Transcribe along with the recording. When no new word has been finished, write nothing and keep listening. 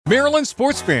Maryland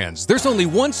sports fans, there's only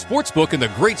one sportsbook in the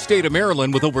great state of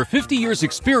Maryland with over 50 years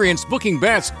experience booking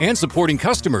bets and supporting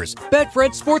customers. Betfred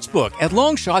Sportsbook at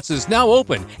Longshots is now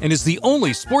open and is the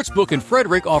only sportsbook in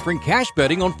Frederick offering cash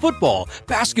betting on football,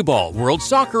 basketball, world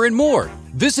soccer, and more.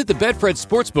 Visit the Betfred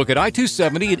Sportsbook at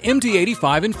I-270 and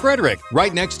MD-85 in Frederick,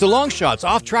 right next to Longshots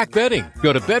off-track betting.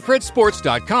 Go to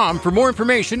betfredsports.com for more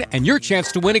information and your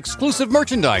chance to win exclusive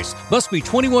merchandise. Must be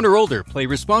 21 or older. Play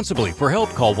responsibly. For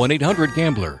help, call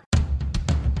 1-800-GAMBLER.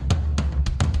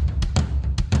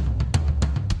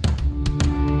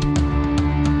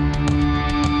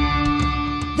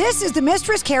 This is the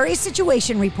Mistress Carrie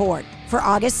Situation Report for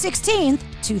August 16th,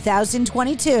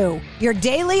 2022. Your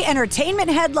daily entertainment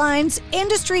headlines,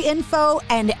 industry info,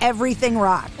 and everything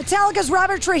rock. Metallica's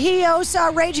Robert Trujillo saw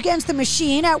Rage Against the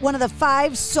Machine at one of the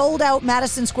 5 sold-out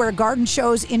Madison Square Garden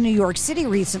shows in New York City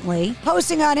recently.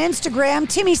 Posting on Instagram,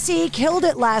 Timmy C killed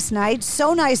it last night.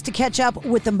 So nice to catch up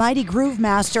with the mighty Groove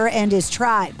Master and his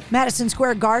tribe. Madison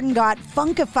Square Garden got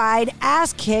funkified,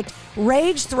 ass-kicked,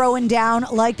 Rage throwing down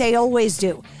like they always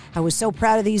do. I was so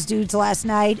proud of these dudes last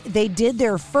night. They did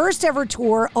their first ever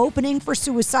tour opening for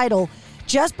Suicidal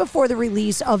just before the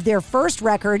release of their first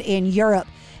record in Europe.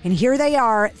 And here they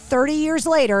are, 30 years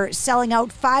later, selling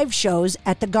out 5 shows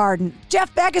at the Garden.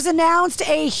 Jeff Beck has announced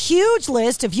a huge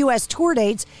list of U.S. tour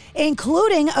dates,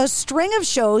 including a string of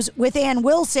shows with Ann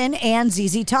Wilson and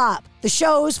ZZ Top. The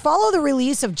shows follow the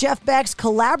release of Jeff Beck's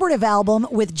collaborative album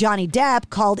with Johnny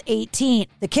Depp called 18.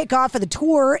 The kickoff of the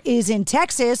tour is in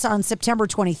Texas on September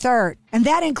 23rd. And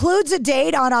that includes a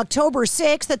date on October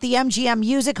 6th at the MGM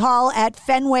Music Hall at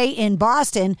Fenway in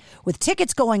Boston, with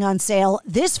tickets going on sale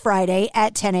this Friday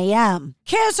at 10 a.m.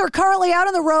 Kiss are currently out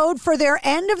on the road for their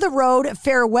end-of-the-road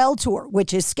farewell tour,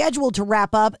 which is scheduled to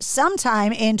wrap up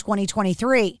sometime in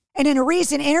 2023. And in a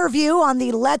recent interview on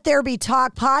the Let There Be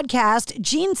Talk podcast,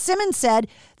 Gene Simmons said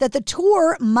that the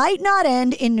tour might not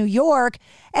end in New York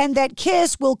and that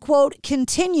Kiss will, quote,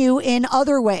 continue in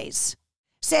other ways.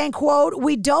 Saying, quote,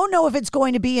 "We don't know if it's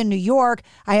going to be in New York.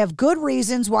 I have good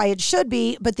reasons why it should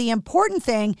be, but the important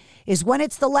thing is when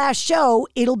it's the last show,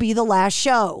 it'll be the last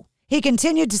show." He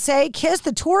continued to say, Kiss,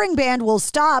 the touring band, will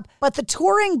stop, but the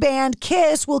touring band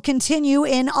Kiss will continue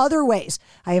in other ways.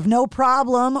 I have no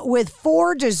problem with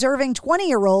 4 deserving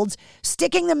 20-year-olds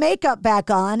sticking the makeup back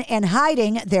on and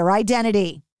hiding their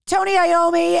identity. Tony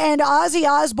Iommi and Ozzy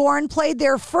Osbourne played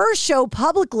their first show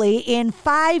publicly in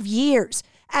 5 years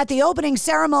at the opening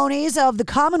ceremonies of the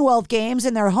Commonwealth Games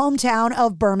in their hometown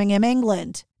of Birmingham,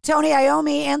 England. Tony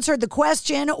Iommi answered the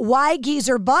question why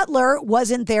Geezer Butler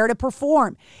wasn't there to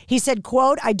perform. He said,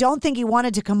 quote, "I don't think he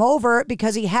wanted to come over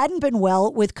because he hadn't been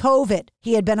well with COVID.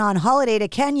 He had been on holiday to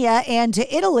Kenya and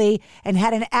to Italy and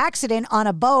had an accident on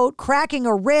a boat, cracking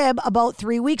a rib about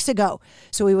 3 weeks ago.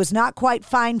 So he was not quite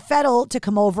fine fettle to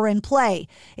come over and play.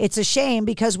 It's a shame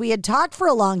because we had talked for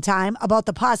a long time about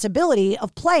the possibility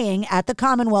of playing at the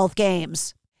Commonwealth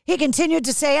Games." He continued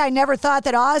to say, "I never thought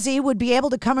that Ozzy would be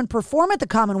able to come and perform at the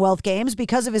Commonwealth Games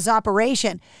because of his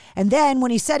operation. And then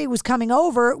when he said he was coming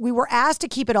over, we were asked to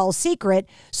keep it all secret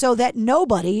so that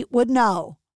nobody would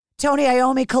know." Tony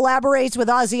Iommi collaborates with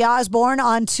Ozzy Osbourne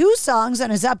on 2 songs on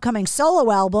his upcoming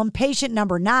solo album, Patient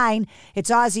Number 9.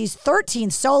 It's Ozzy's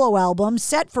 13th solo album,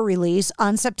 set for release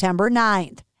on September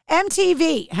 9th.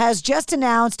 MTV has just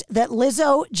announced that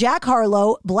Lizzo, Jack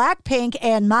Harlow, Blackpink,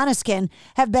 and Måneskin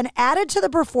have been added to the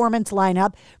performance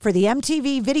lineup for the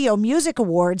MTV Video Music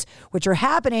Awards, which are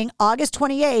happening August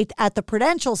 28th at the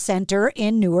Prudential Center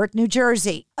in Newark, New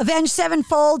Jersey. Avenged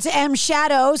Sevenfold's M.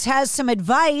 Shadows has some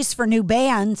advice for new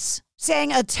bands,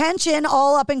 saying, "Attention,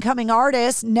 all up-and-coming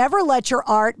artists, never let your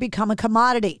art become a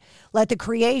commodity. Let the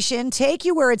creation take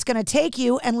you where it's going to take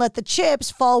you and let the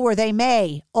chips fall where they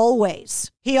may,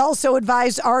 always." He also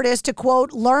advised artists to,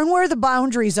 quote, "learn where the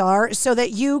boundaries are so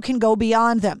that you can go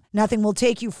beyond them. Nothing will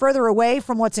take you further away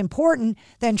from what's important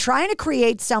than trying to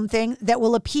create something that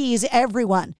will appease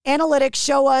everyone. Analytics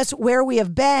show us where we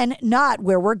have been, not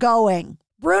where we're going."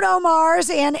 Bruno Mars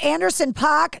and Anderson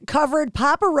 .Paak covered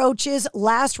Papa Roach's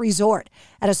Last Resort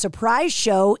at a surprise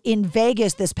show in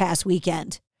Vegas this past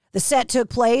weekend. The set took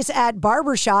place at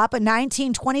Barbershop, a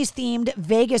 1920s-themed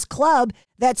Vegas club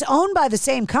that's owned by the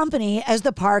same company as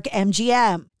the Park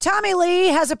MGM. Tommy Lee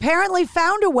has apparently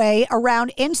found a way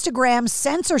around Instagram's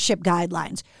censorship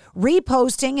guidelines,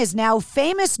 reposting his now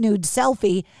famous nude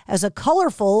selfie as a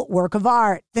colorful work of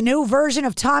art. The new version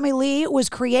of Tommy Lee was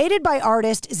created by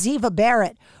artist Ziva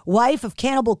Barrett, wife of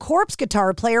Cannibal Corpse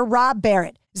guitar player Rob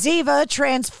Barrett. Ziva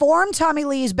transformed Tommy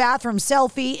Lee's bathroom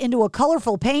selfie into a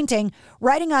colorful painting,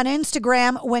 writing on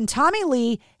Instagram, when Tommy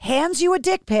Lee hands you a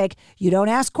dick pic, you don't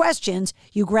ask questions,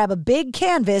 you grab a big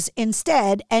canvas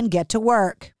instead and get to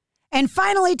work. And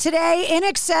finally today,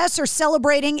 INXS are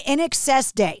celebrating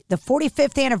INXS Day, the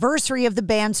 45th anniversary of the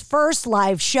band's first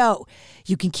live show.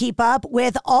 You can keep up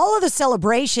with all of the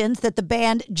celebrations that the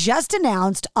band just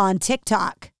announced on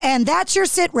TikTok. And that's your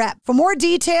Sit Rep. For more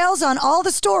details on all the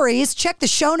stories, check the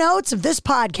show notes of this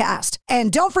podcast.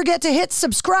 And don't forget to hit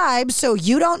subscribe so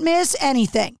you don't miss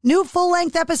anything. New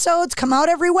full-length episodes come out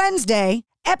every Wednesday.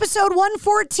 Episode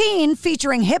 114,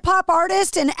 featuring hip-hop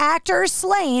artist and actor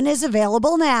Slain, is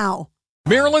available now.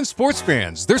 Maryland sports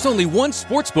fans, there's only one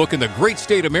sports book in the great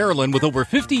state of Maryland with over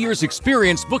 50 years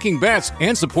experience booking bets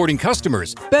and supporting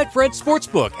customers. Betfred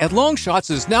Sportsbook at Longshots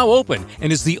is now open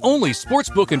and is the only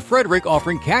sportsbook in Frederick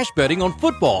offering cash betting on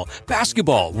football,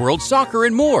 basketball, world soccer,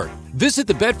 and more. Visit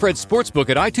the Betfred Sportsbook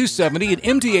at I-270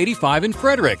 and MD-85 in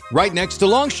Frederick, right next to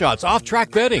Longshots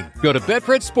off-track betting. Go to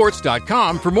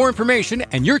betfredsports.com for more information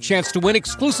and your chance to win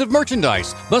exclusive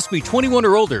merchandise. Must be 21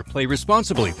 or older. Play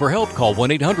responsibly. For help, call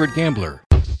 1-800-GAMBLER.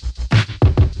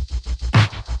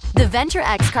 The Venture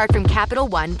X card from Capital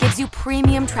One gives you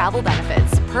premium travel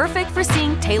benefits, perfect for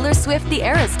seeing Taylor Swift The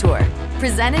Eras Tour.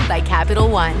 Presented by Capital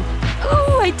One.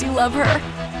 Ooh, I do love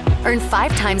her. Earn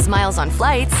 5 times miles on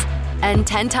flights and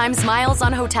 10 times miles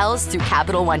on hotels through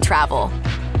Capital One Travel.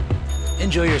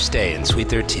 Enjoy your stay in Suite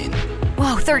 13.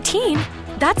 Whoa, 13?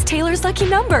 That's Taylor's lucky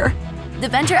number. The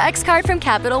Venture X card from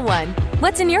Capital One.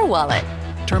 What's in your wallet?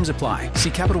 Terms apply. See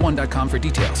CapitalOne.com for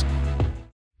details.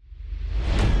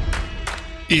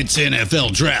 It's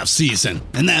NFL draft season,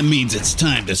 and that means it's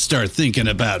time to start thinking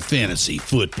about fantasy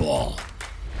football.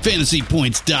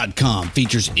 FantasyPoints.com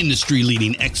features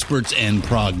industry-leading experts and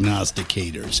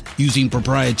prognosticators using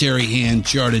proprietary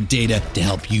hand-charted data to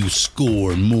help you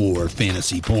score more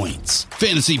fantasy points.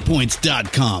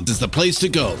 FantasyPoints.com is the place to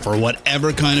go for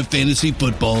whatever kind of fantasy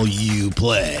football you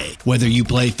play. Whether you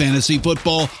play fantasy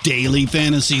football, daily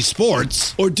fantasy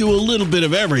sports, or do a little bit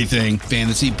of everything,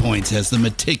 Fantasy Points has the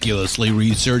meticulously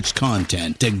researched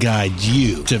content to guide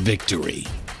you to victory.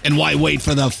 And why wait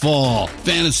for the fall?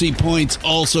 Fantasy Points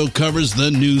also covers the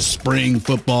new spring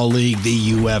football league,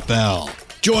 the UFL.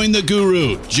 Join the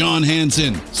guru, John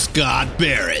Hansen, Scott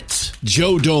Barrett,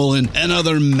 Joe Dolan, and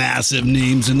other massive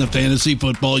names in the fantasy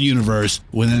football universe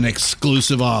with an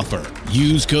exclusive offer.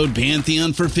 Use code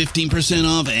Pantheon for 15%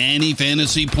 off any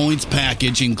Fantasy Points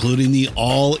package, including the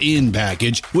all-in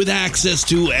package, with access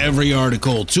to every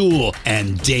article, tool,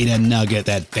 and data nugget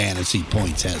that Fantasy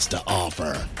Points has to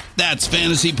offer. That's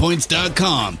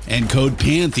FantasyPoints.com and code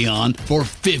Pantheon for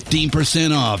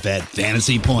 15% off at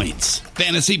Fantasy Points.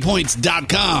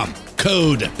 FantasyPoints.com,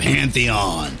 code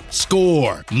Pantheon.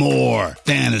 Score more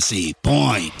fantasy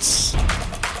points.